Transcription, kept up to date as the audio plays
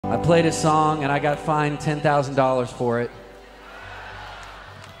I played a song and I got fined $10,000 for it.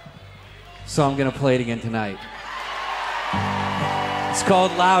 So I'm gonna play it again tonight. It's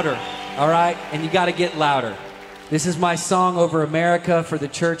called Louder, all right? And you gotta get louder. This is my song over America for the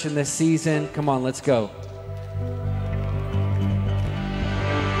church in this season. Come on, let's go.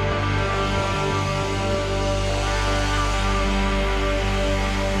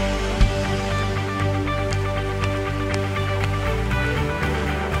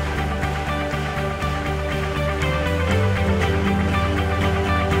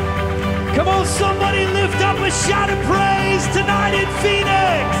 Come on, somebody lift up a shout of praise tonight in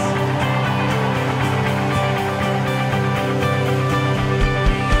Phoenix.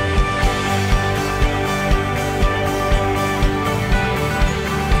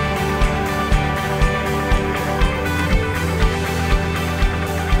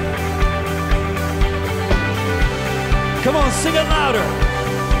 Come on, sing it louder.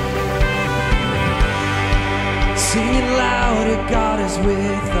 Sing it louder, God is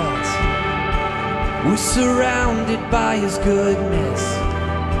with us. We're surrounded by His goodness.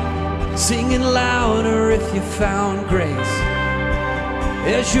 Sing it louder if you found grace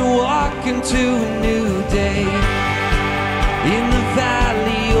as you walk into a new day. In the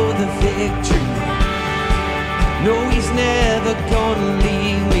valley or the victory, no, He's never gonna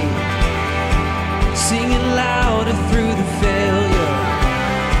leave me. Sing it louder through the failure.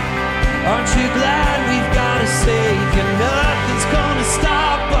 Aren't you glad we've got a Savior? Nothing's gonna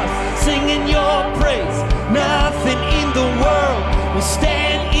stop us singing your praise. Nothing in the world will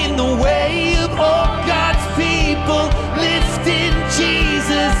stand in the way of all God's people lifting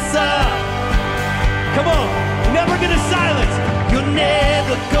Jesus up. Come on, never gonna silence. You're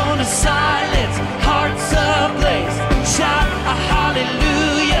never gonna silence hearts ablaze. Shout a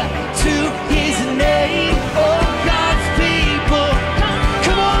hallelujah to His name. Oh, God's people,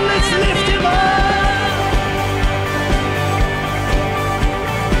 come on, let's lift Him up.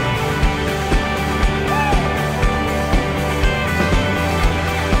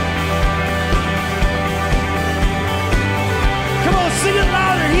 Come on, sing it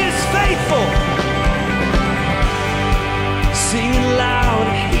louder. He is faithful. Sing it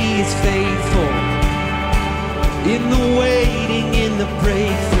louder. He is faithful. In the waiting, in the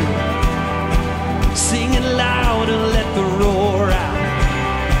breakthrough. Sing it louder, let the roar out.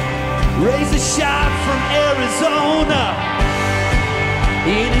 Raise a shout from Arizona.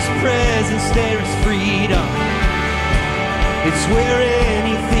 In His presence there is freedom. It's where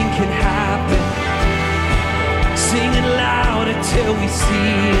anything can happen. Sing it louder till we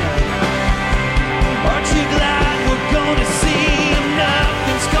see Him. Aren't you glad we're gonna see Him?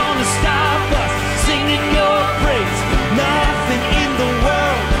 Nothing's gonna stop us singing your praise. Nothing in the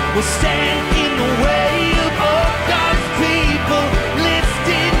world will stand in the way of all God's people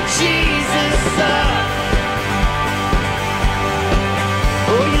lifting Jesus up.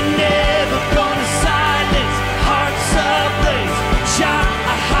 Oh, you're never gonna silence hearts ablaze. Shout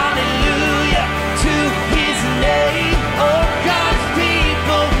a hallelujah to His name. Oh, God's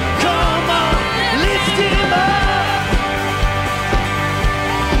people, come on, lift Him up.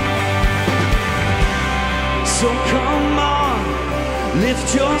 So come on,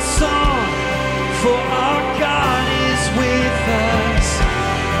 lift your song, for our God is with us.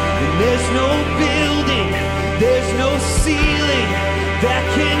 And there's no building, there's no ceiling that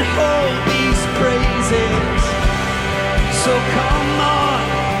can hold these praises. So come on,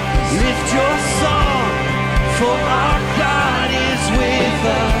 lift your song, for our God is with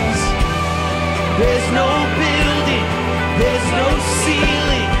us. There's no building, there's no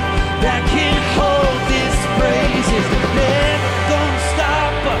ceiling that can hold these praises. Never gonna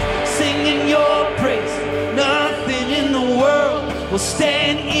stop us singing your praise. Nothing in the world will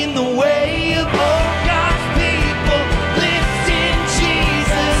stand in the way of all God's people lifting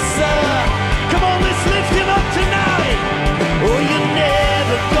Jesus up. Come on, let's lift Him up tonight. Oh, you're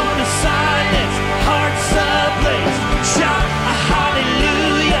never gonna silence hearts ablaze. Shout a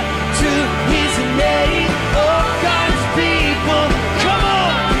hallelujah to His name. Oh, God's people, come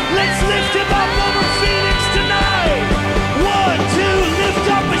on, let's lift Him up over Phoenix tonight. 1, 2, lift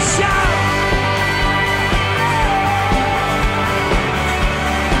up a shout.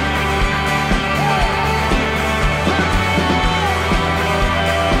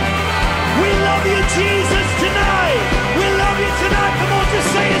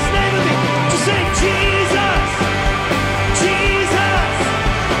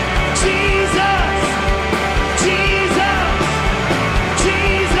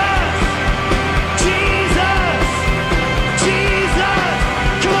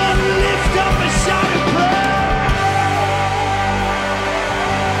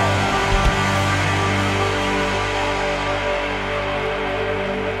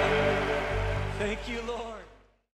 Thank you, Lord.